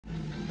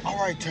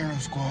Alright, Turner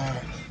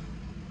Squad.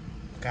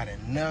 Got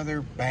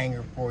another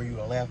banger for you.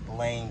 A left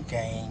lane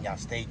gang. Y'all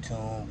stay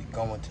tuned. We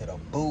going to the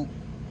boot.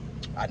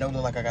 I don't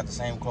look like I got the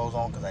same clothes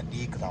on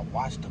because I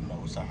watched them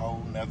though. It's a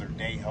whole nother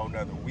day, whole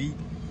nother week.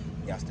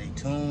 Y'all stay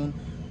tuned.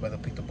 Brother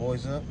pick the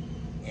boys up.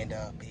 And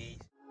peace.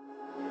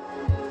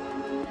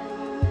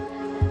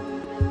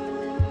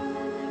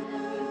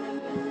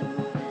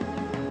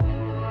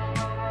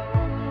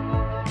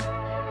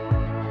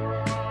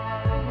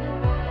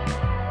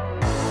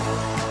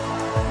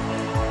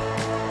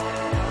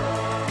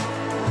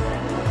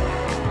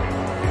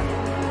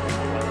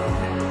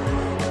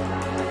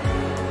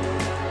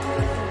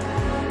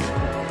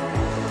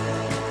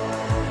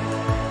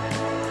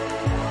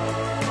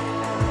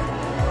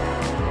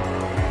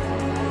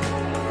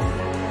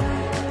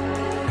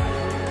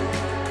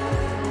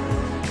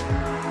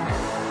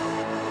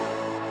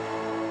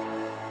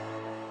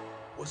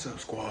 What's up,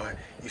 squad?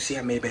 You see,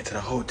 I made it back to the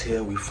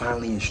hotel. We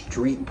finally in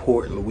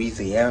Shreveport,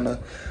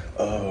 Louisiana.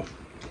 I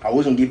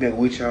was gonna get back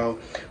with y'all,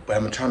 but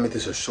I'm gonna try to make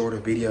this a shorter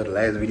video. The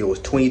last video was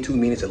 22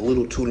 minutes, a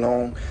little too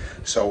long.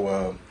 So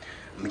I'm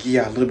gonna give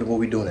y'all a little bit what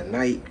we're doing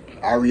tonight.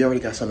 I already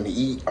got something to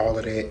eat, all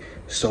of that.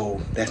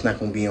 So that's not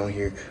gonna be on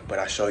here, but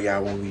I'll show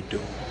y'all what we do.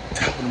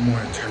 Top of the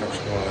morning, turn up,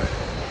 squad.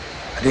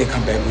 I didn't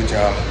come back with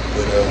y'all,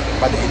 but I'm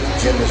about to hit the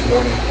gym this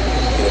morning,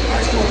 get a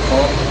nice little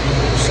pump.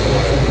 So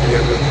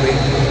yeah, real quick,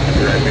 I'll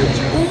be right back with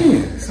y'all.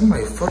 Man,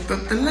 somebody fucked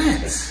up the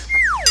lats.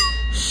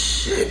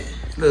 Shit.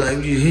 Look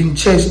like you hitting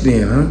chest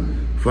then, huh?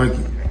 Fuck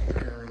it.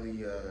 Currently,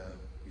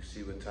 you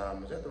see what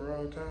time, is that the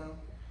wrong time?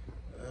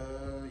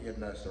 Yeah,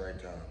 no, it's the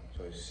right time.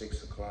 So it's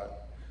 6 o'clock.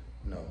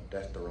 No,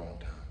 that's the wrong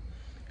time.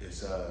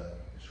 It's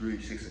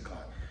really 6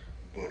 o'clock.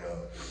 But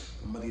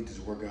I'm gonna get this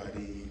workout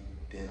in,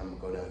 then I'm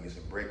gonna go down and get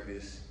some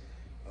breakfast.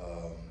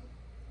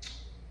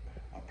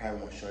 I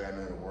probably won't show y'all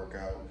another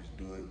workout, just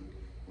do it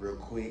real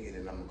quick, and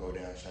then I'm gonna go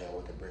down and show y'all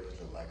what the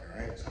breakfast look like,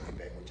 all right? So I'll be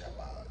back with y'all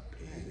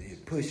by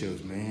hit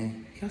push-ups,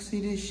 man. Y'all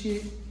see this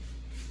shit?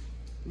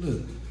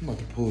 Look, I'm about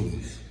to pull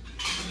this.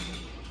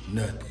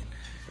 Nothing.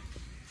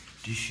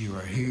 This shit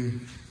right here,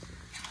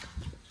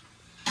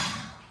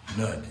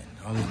 nothing.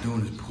 All it's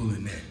doing is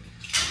pulling that.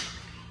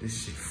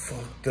 This shit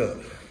fucked up.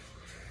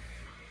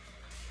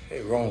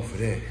 Ain't wrong for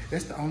that.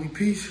 That's the only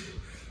piece.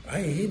 I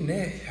ain't hitting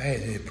that. I had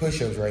to hit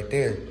push-ups right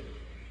there.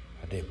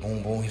 I did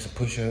boom, boom, hit some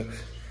push-ups.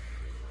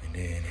 And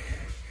then,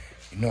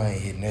 you know I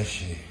ain't hitting that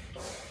shit.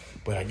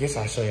 But I guess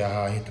I'll show y'all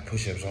how I hit the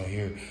push-ups on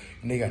here.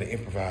 And they gotta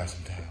improvise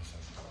sometimes.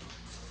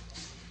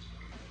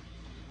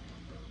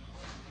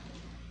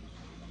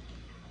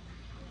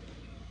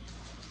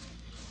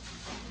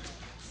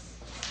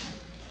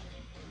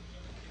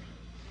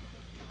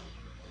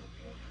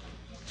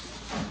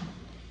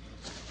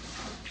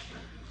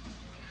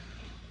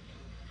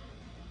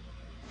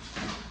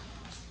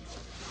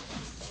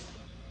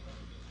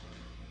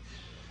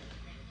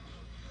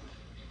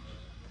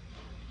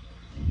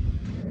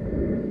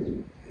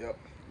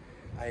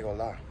 I ain't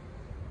gonna lie.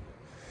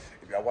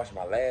 If y'all watched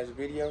my last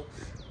video,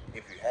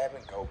 if you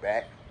haven't, go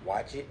back,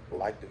 watch it,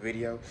 like the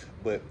video.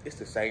 But it's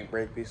the same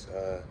breakfast,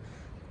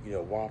 you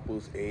know,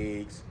 waffles,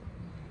 eggs,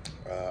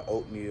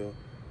 oatmeal.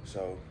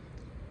 So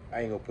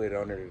I ain't gonna put it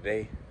on there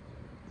today.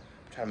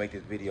 I'm trying to make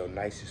this video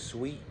nice and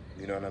sweet,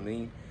 you know what I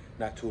mean?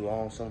 Not too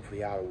long, something for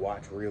y'all to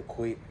watch real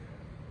quick.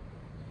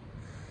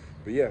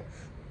 But yeah,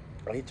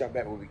 I'll hit y'all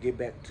back when we get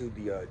back to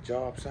the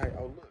job site.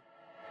 Oh, look.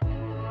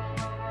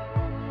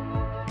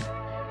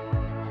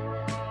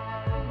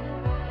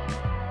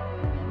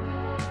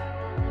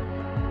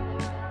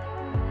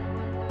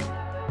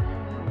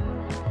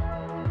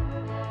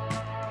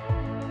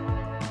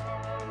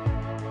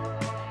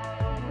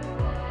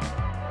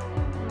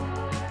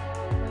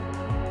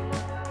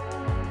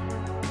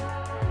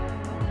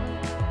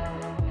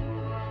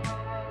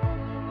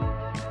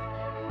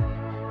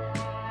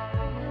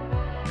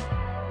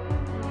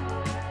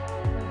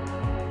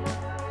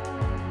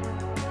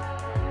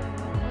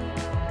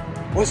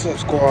 What's up,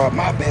 squad?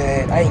 My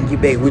bad. I didn't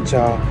get back with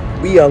y'all.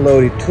 We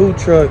unloaded 2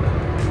 trucks,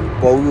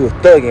 but we was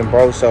thugging,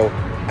 bro. So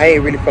I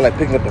ain't really feel like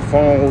picking up the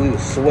phone. We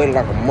was sweating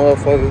like a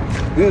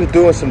motherfucker. We was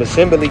doing some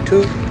assembly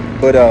too,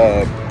 but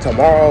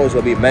tomorrow is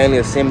gonna be mainly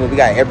assembly. We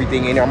got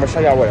everything in there. I'm gonna show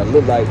y'all what it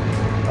look like.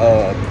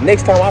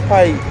 Next time I'll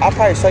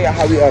probably show y'all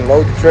how we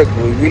unload the truck.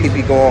 We really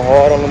be going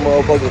hard on the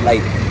motherfuckers.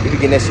 Like we be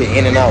getting that shit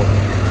in and out.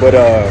 But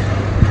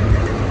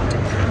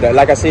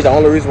like I said, the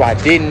only reason why I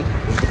didn't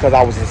is because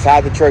I was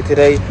inside the truck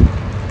today.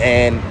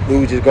 And we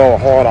were just going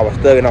hard. I was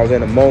thugging. I was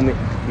in the moment.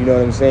 You know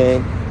what I'm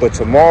saying? But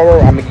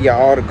tomorrow, I'm gonna give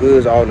y'all all the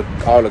goods, all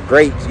the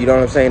greats. You know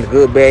what I'm saying? The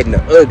good, bad, and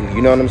the ugly.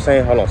 You know what I'm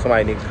saying? Hold on,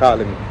 somebody need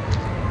calling me.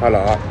 Hold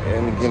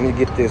on, let me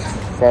get this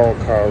phone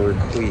call real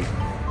quick.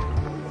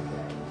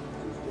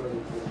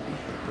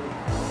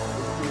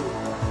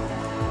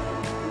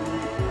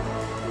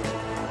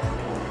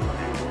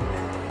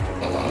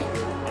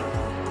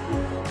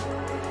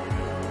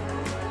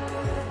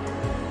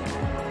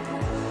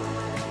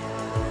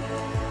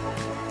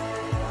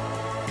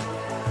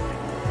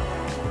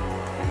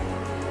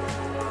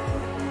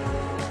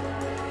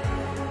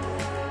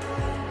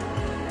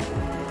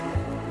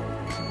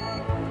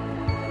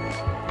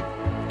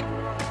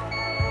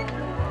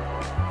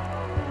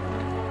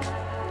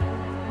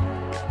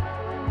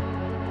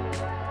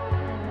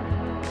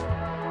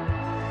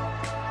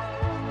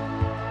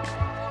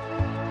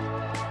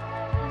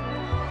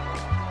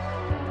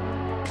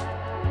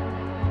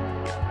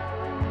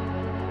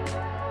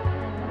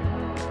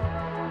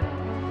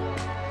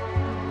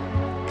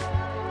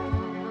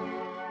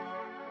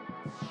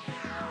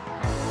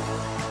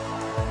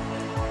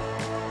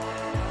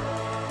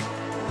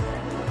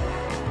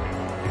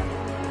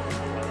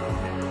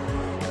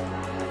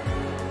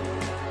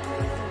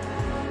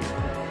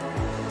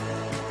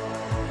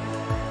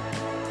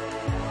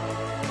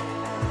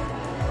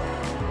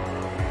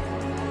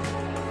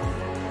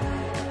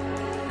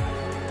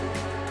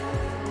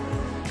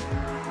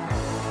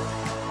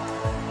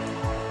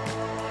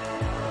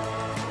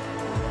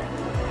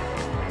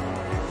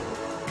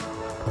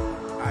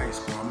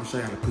 show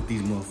you how to put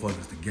these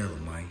motherfuckers together,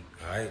 man.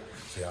 All right?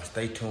 So y'all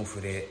stay tuned for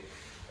that.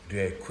 Do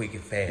that quick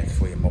and fast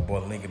for you. My boy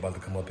Lincoln about to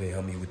come up here and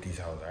help me with these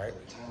houses, all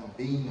right? Time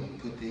being, I'm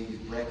gonna put these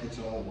brackets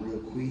on real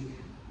quick.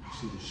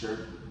 See the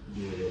shirt?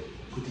 Yeah,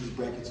 put these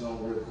brackets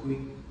on real quick.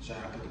 Show you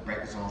how to put the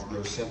brackets on. It's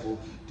real simple.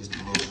 Just a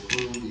little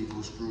screw. These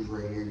little screws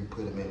right here. You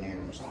put them in there.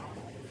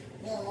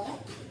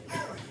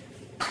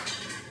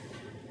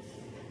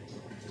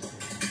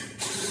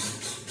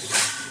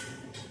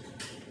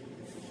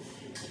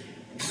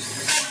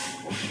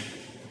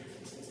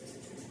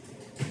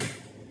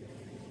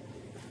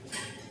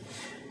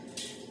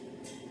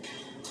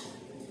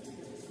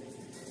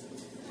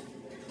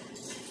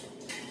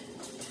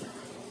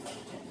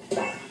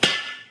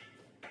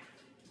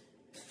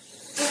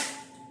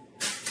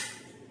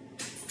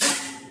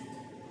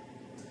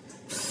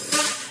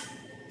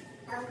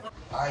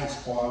 Alright,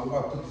 squad, we're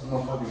about to put this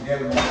motherfucker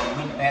together. We got a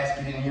little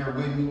basket in here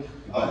with me.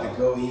 We're about to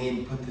go ahead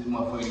and put this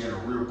motherfucker together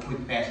real quick,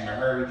 fast, in a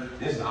hurry.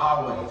 This is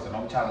our way, so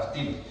don't try to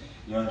steal it.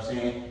 You know what I'm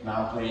saying?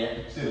 Now I'm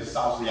playing to the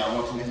sauce, so y'all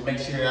want to just make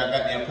sure y'all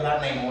got there, put our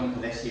name on it,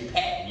 because that shit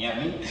packed, you know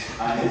what I mean?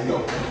 Alright, let's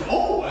go.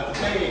 Oh, that's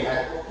a thing.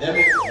 That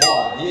was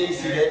water. You ain't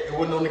see that? It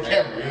wasn't on the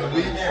camera, you know what I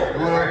mean? It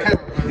wasn't on the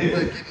camera. But get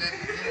that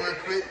real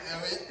quick, you know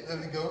what I mean? Let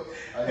me go.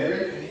 Alright,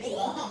 ready?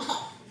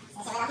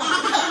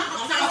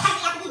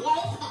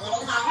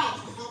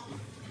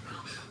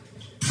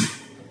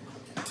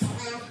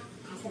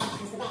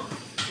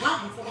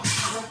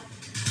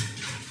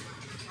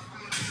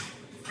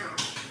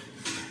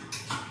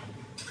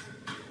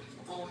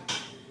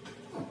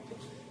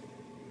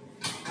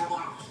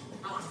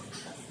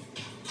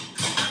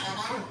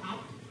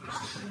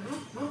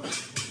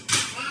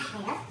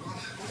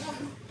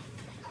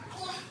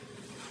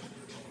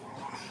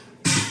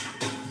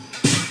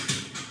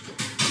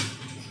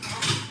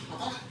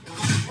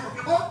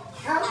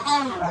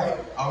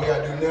 All we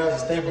gotta do now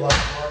is stabilize the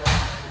bar.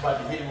 We're about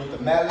to hit it with the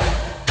mallet.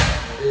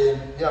 And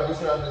yeah, we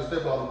should have to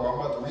stabilize the bar. I'm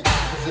about to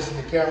reposition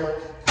the camera.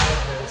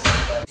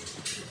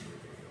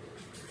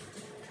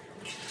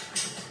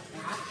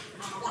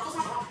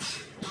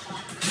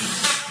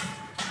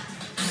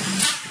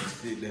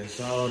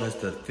 That's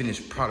the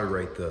finished product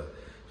right there.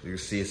 So you can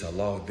see it's a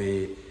loft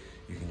bed.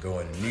 You can go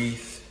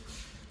underneath.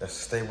 That's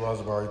the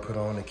stabilizer bar you put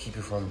on to keep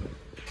it from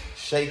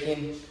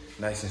shaking,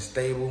 nice and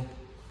stable.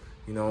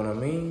 You know what I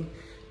mean?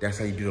 That's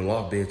how you do the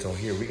loft beds on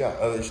here. We got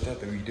other stuff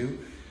that we do,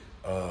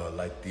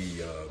 like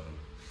the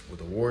with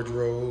the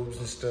wardrobes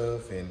and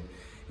stuff, and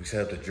we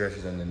set up the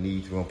dressers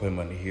underneath. We're gonna put them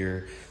under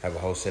here, have a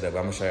whole setup.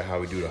 I'm gonna show you how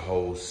we do the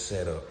whole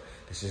setup.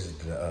 This is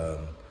the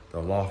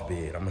loft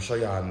bed. I'm gonna show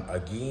y'all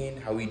again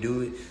how we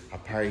do it. I'll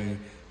probably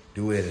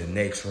do it in the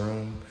next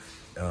room,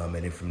 and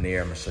then from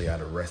there, I'm gonna show y'all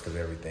the rest of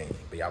everything.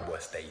 But y'all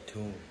boys stay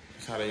tuned.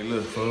 That's how they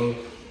look, fool.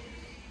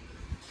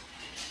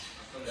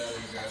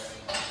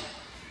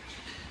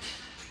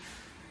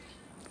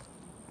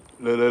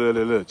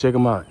 Look. Check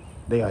them out.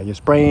 They are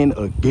spraying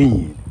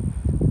again.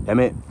 Damn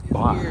it.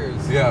 Wow.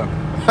 Ears, yeah.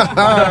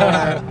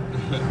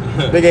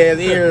 Big ass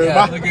ears.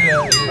 Yeah, look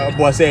at that.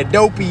 Boy said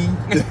dopey.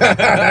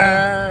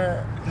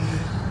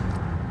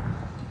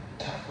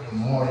 Top of the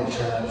morning,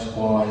 Trap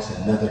Squad. It's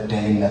another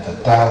day, another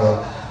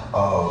dollar.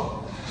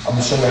 I'm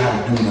gonna show you how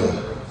to do the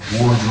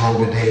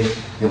wardrobe today.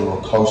 Get a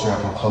little closer,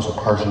 have a closer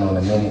personal in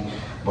a minute.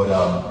 But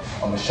I'm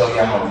gonna show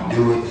you how we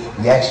do it.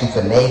 We actually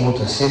finagled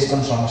the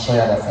system, so I'm gonna show you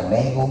how to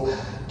finagle.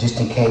 Just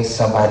in case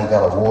somebody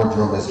got a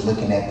wardrobe that's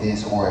looking at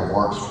this, or it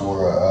works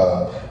for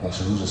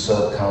who's a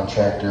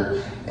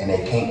subcontractor and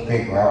they can't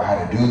figure out how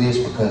to do this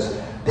because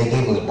they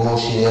gave us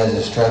bullshit as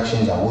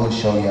instructions. I will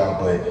show y'all,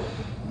 but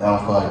I don't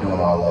feel like doing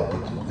all that.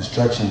 But the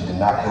instructions did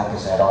not help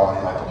us at all.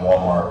 Like the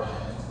Walmart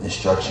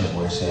instructions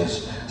where it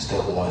says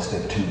step 1,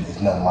 step 2. It's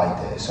nothing like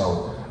that.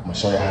 So I'm gonna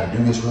show you how to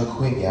do this real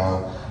quick,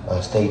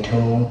 y'all. Stay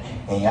tuned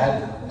and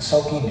y'all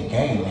soak in the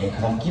game, man,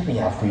 because I'm giving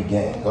y'all free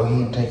game. Go ahead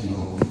and take your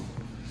little.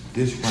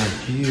 This right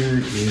here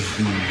is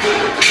the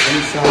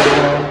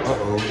inside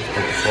wall.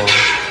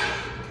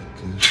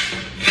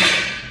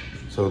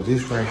 So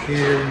this right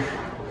here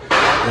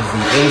is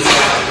the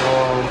inside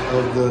wall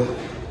of the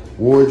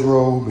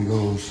wardrobe. It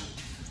goes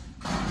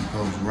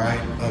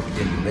right up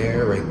in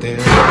there, right there.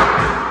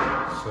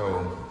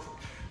 So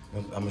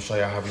I'm gonna show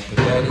y'all how we put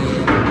that in.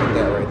 Put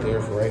that right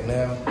there for right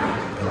now.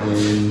 And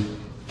then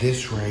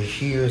this right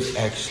here is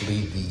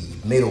actually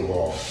the middle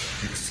wall.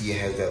 You can see it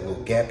has that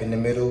little gap in the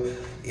middle.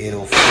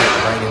 It'll fit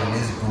right in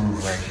this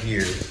groove right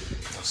here.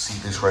 You'll see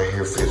this right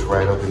here fits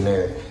right up in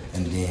there.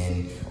 And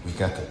then we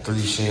got the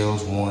 3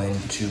 shells, 1,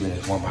 2, and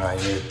there's 1 behind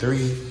here,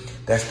 3.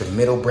 That's the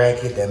middle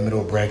bracket. That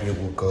middle bracket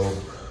will go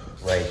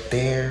right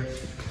there.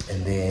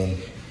 And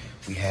then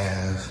we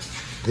have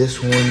this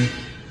one.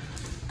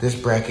 This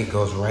bracket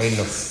goes right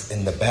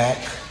in the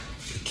back.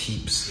 It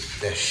keeps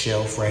that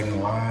shelf right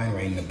in line,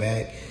 right in the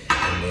back.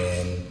 And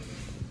then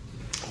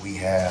we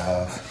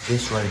have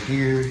this right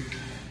here.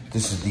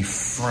 This is the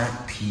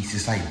front piece.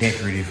 It's like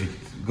decorative. It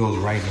goes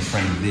right in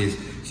front of this,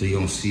 so you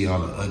don't see all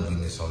the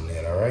ugliness on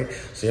that, all right?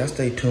 So y'all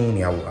stay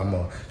tuned. I'm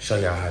gonna show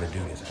y'all how to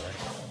do this, all right?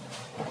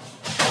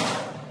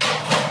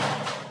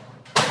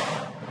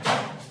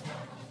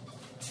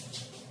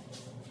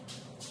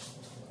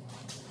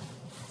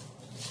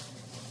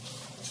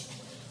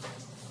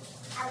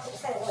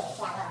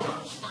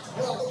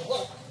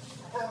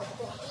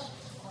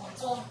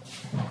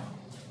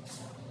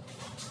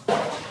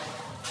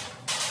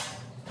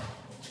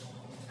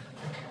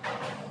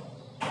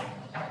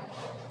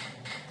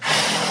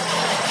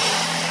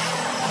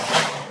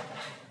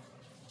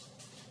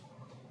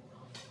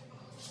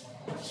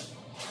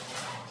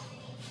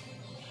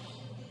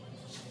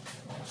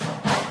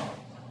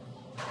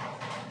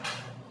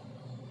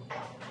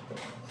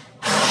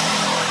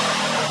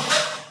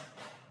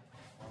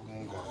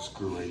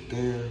 Screw right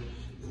there,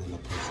 and then I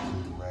put a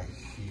screw right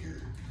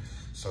here.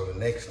 So the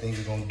next thing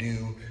we're gonna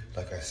do,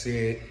 like I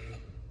said,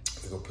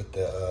 we're gonna put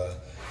the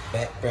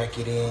back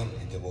bracket in,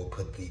 and then we'll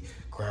put the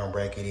ground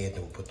bracket in,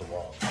 then we'll put the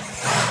wall.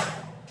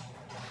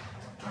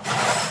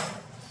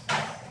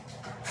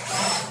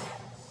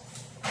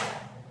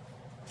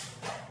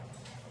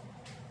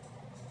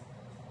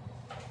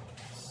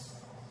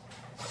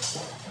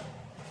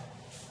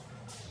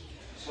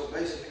 So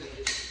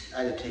basically,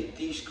 I had to take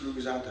these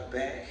screws out the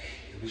back.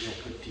 We're gonna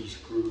put these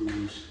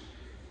screws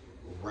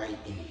right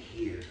in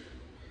here.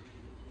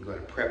 You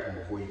gotta prep them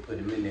before you put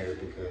them in there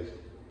because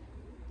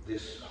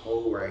this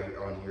hole right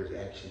here on here is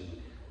actually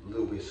a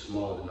little bit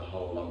smaller than the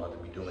hole I'm about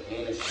to be doing.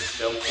 And it's a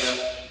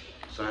self-tap,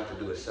 so I have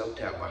to do a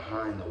self-tap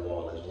behind the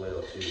wall as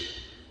well too.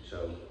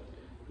 So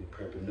we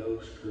prepping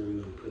those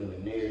screws, we put them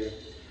in there.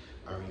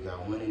 I already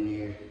got one in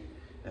there.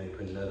 Now we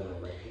put another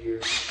one right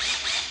here.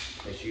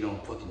 Make sure you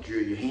don't fucking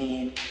drill your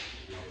hand.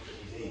 You know, put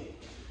these in.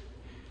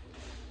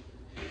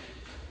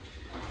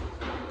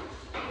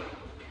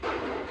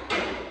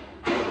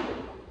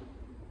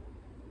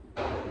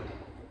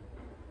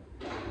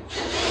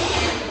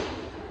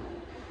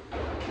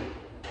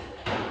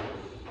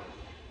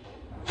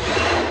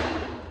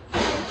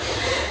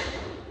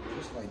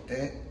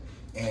 That.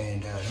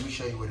 And let me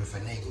show you where the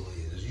finagle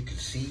is. As you can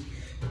see,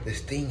 this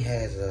thing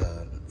has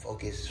a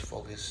focus.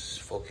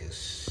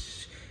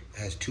 It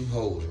has two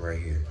holes right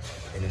here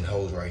and then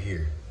holes right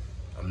here.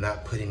 I'm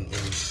not putting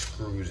any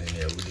screws in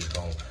there. We're just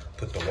gonna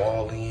put the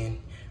wall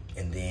in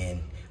and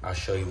then I'll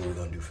show you what we're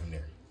gonna do from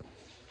there.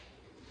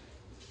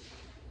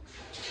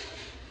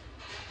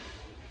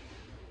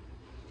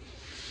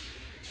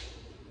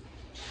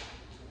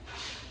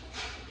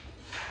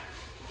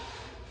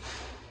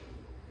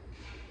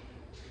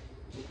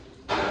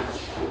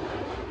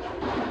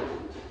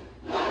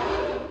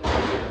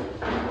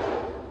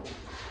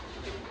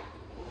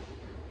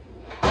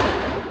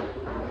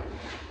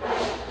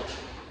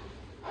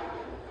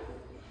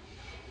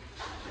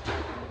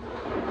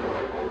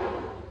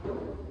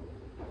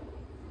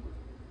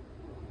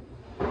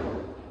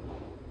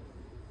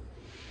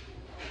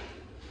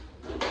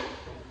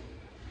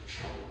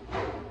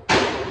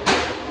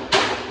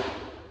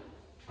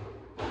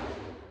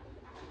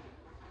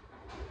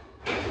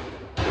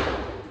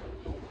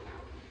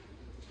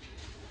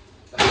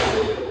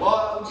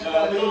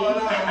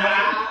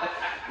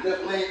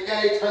 Left lane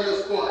gang, turn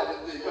your squad.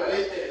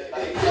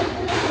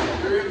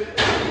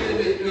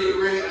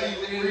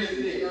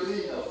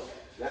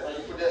 That's how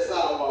you put that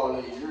sidewall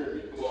in. You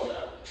really come on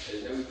now. And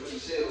then we put the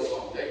shells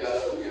on. They got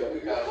we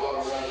got walk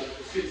around with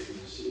the pieces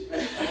and shit.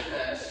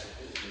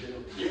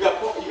 You got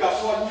 40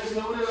 missing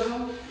over there or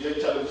something? Yeah, you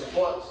tell them some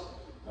points.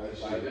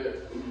 Right there.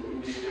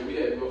 We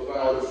had to go find.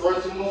 Oh, the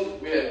front one?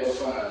 We had to go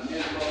find. We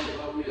had to go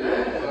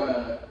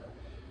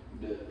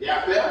find. Yeah,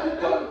 I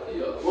felt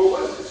it. What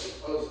was it?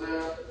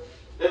 Upstairs.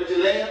 That was your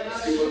land?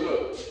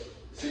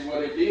 See what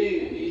they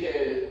did, he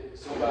had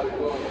somebody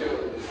go in there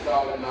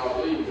installing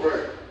our lead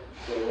work.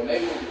 So when they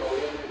went to go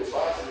into the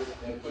boxes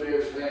and put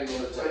everything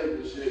on the table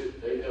and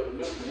shit, they never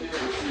looked at him to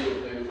see if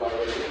they was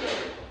already in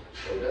there.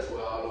 So that's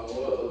why all of them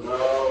was. No,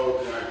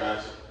 I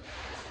got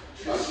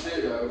you. I'm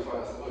still gotta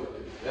find some other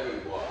people. Let me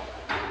walk.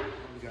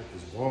 We got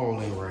this wall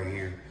in right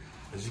here.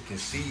 As you can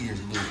see,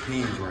 there's little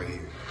pins right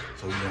here.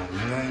 So we got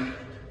 1,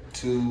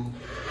 2,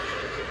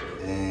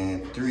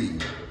 and 3.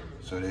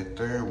 So that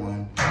third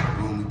one,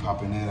 boom, we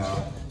popping that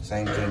out.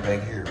 Same thing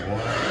back here. 1,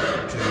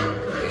 2,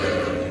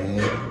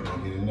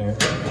 and get in there.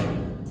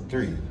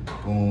 3,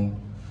 boom,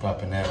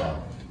 popping that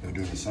out. We'll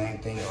do the same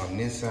thing on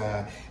this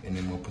side, and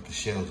then we'll put the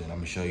shells in. I'm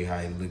gonna show you how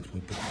it looks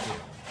when we put the shells.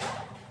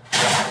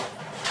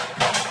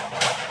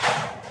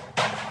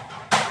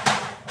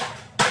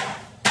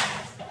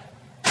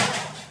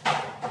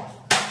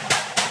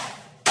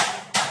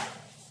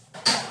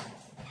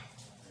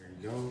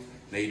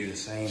 Now you do the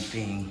same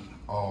thing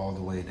all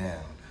the way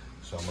down.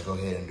 So I'm gonna go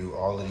ahead and do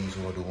all of these.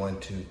 We'll do 1,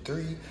 2,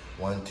 3,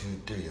 1,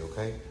 2, 3,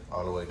 okay?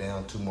 All the way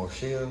down, 2 more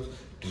shells.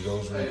 Do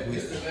those real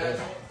quick.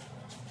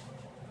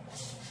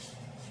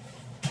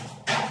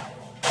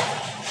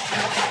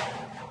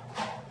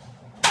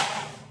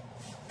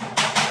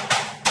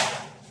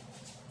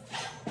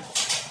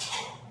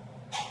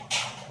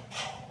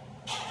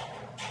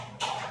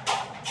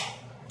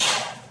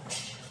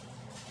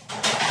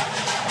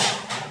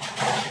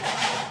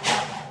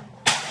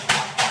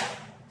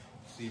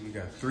 We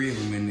got 3 of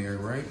them in there,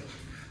 right?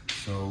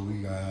 So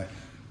we got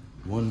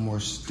one more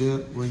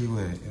step. Where you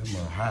at?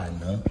 I'm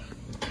hiding up.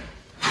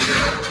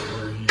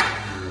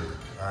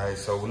 All Alright,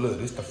 so look,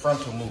 this is the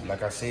frontal loop.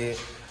 Like I said,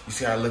 you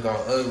see how I look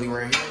all ugly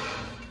right here?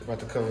 We're about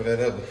to cover that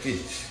up with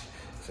this.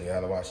 So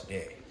y'all watch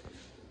that.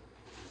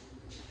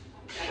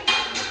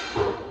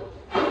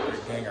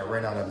 Everything I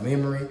ran out of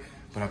memory,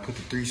 but I put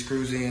the 3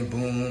 screws in,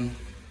 boom.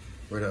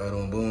 Where the other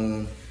one,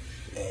 boom.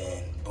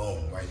 And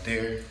boom, right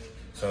there.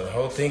 So the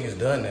whole thing is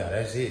done now.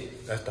 That's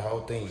it. That's the whole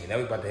thing. And now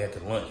we about to head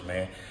to lunch,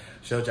 man.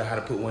 Showed y'all how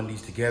to put one of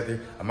these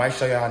together. I might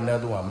show y'all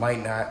another one. I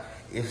might not.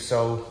 If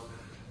so,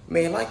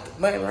 man,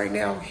 right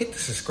now, hit the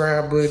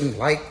subscribe button,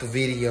 like the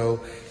video,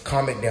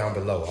 comment down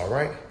below, all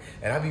right?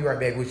 And I'll be right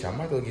back with y'all. I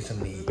might go get some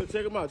to eat.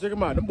 Check them out. Check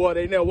them out. Them boy,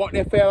 they never walked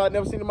that fast. I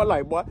never seen in my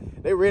life, boy.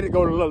 They ready to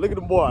go to lunch. Look at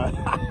them boy.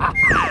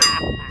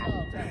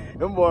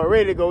 Them boy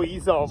ready to go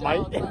eat something,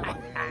 Mike.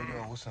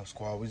 What's up,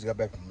 squad? We just got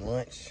back from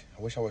lunch.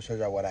 I wish I would show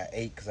y'all what I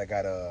ate because I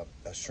got a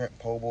shrimp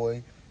po'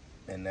 boy,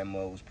 and that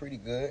was pretty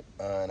good.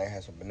 And I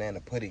had some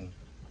banana pudding,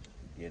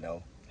 you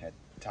know, had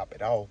to top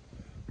it off.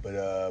 But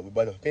we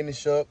about to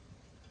finish up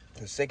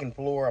the 2nd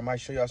floor. I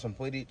might show y'all some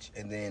footage,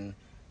 and then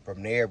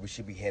from there we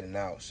should be heading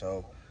out.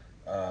 So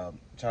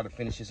try to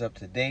finish this up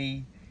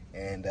today,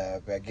 and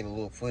if I get a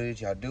little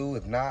footage, y'all do.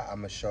 If not, I'm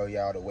gonna show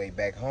y'all the way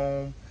back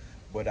home.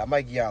 But I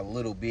might give y'all a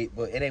little bit,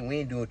 but we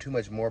ain't doing too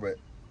much more. But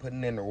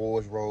putting in the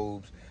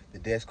wardrobes, the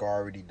desk are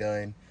already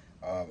done.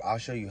 I'll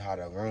show you how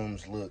the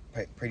rooms look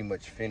pretty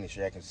much finished.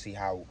 So I can see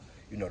how,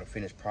 you know, the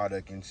finished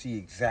product and see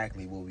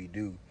exactly what we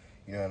do.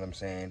 You know what I'm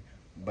saying?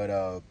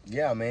 But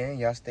yeah, man,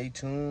 y'all stay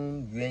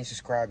tuned. You ain't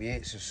subscribed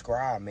yet,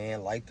 subscribe,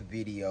 man. Like the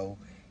video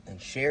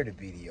and share the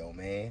video,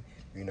 man.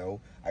 You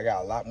know, I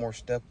got a lot more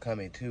stuff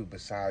coming too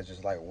besides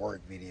just like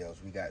work videos.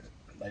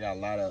 I got a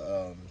lot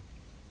of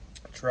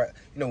you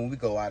know, when we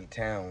go out of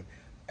town,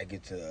 I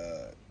get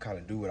to kind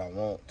of do what I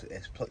want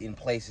in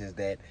places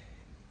that,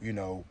 you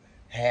know,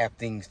 have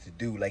things to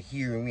do. Like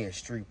here, we in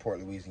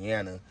Shreveport,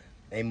 Louisiana,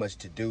 ain't much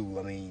to do.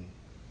 I mean,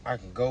 I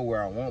can go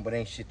where I want, but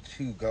ain't shit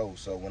to go.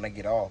 So when I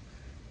get off,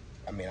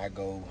 I mean, I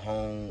go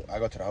home, I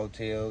go to the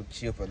hotel,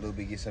 chill for a little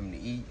bit, get something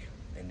to eat,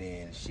 and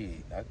then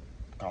shit, I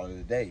call it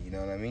a day, you know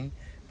what I mean?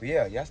 But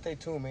yeah, y'all stay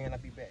tuned, man. I'll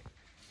be back.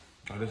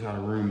 Oh, this is how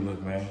the room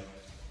look, man.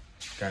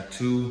 Got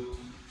two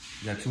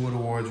of the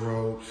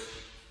wardrobes,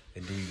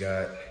 and then you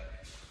got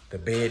the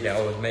bed that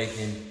I was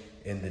making,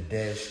 and the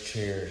desk,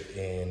 chair,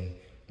 and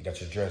you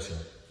got your dresser.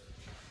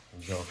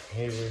 And jump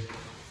here,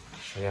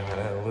 show y'all how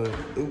that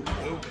look. Oop.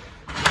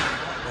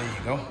 There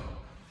you go.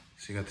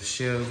 So you got the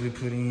shelves we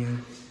put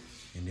in,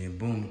 and then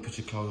boom, you put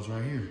your clothes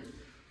right here.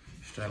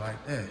 Straight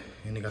like that.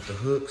 And they got the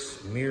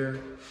hooks, mirror.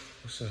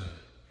 What's up?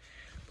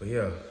 But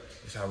yeah,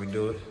 that's how we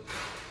do it.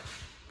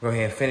 Go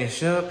ahead and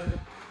finish up.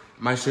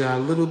 Might show y'all a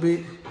little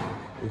bit.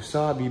 If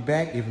so, I'll be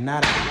back. If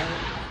not,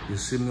 you'll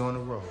see me on the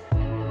road.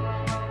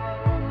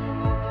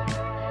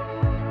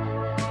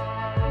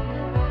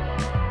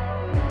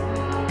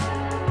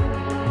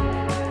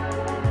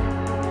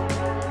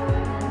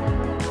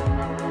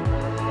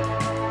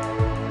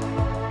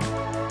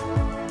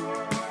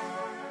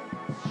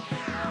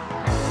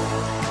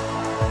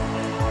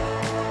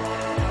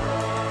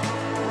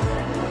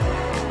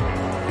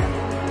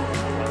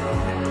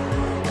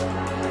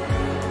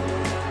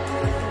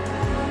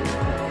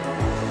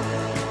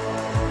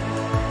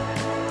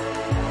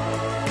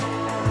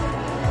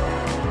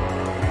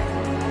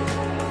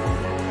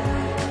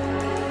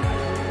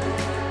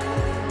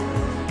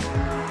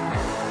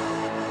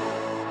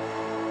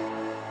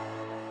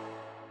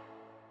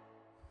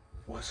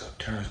 What's up,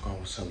 Turn Squad?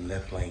 What's up,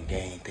 Left Lane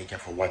Gang? Thank y'all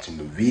for watching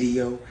the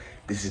video.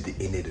 This is the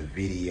end of the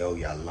video.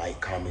 Y'all like,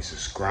 comment,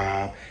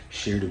 subscribe,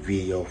 share the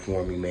video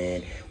for me,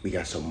 man. We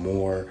got some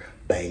more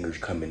bangers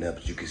coming up.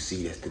 As you can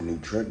see, that's the new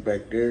truck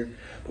back there.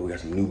 But we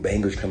got some new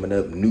bangers coming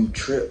up, new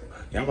trip.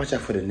 Y'all watch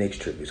out for the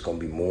next trip. It's gonna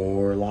be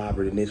more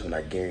liver than this one,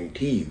 I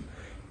guarantee you.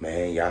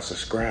 Man, y'all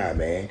subscribe,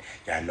 man.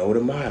 Y'all know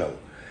the motto.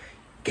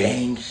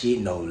 Gang shit,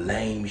 no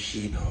lame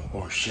shit,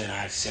 or should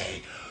I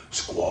say,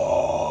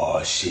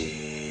 squad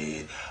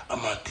shit. I'm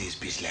out this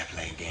bitch, Left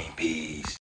Lane Gang. Peace.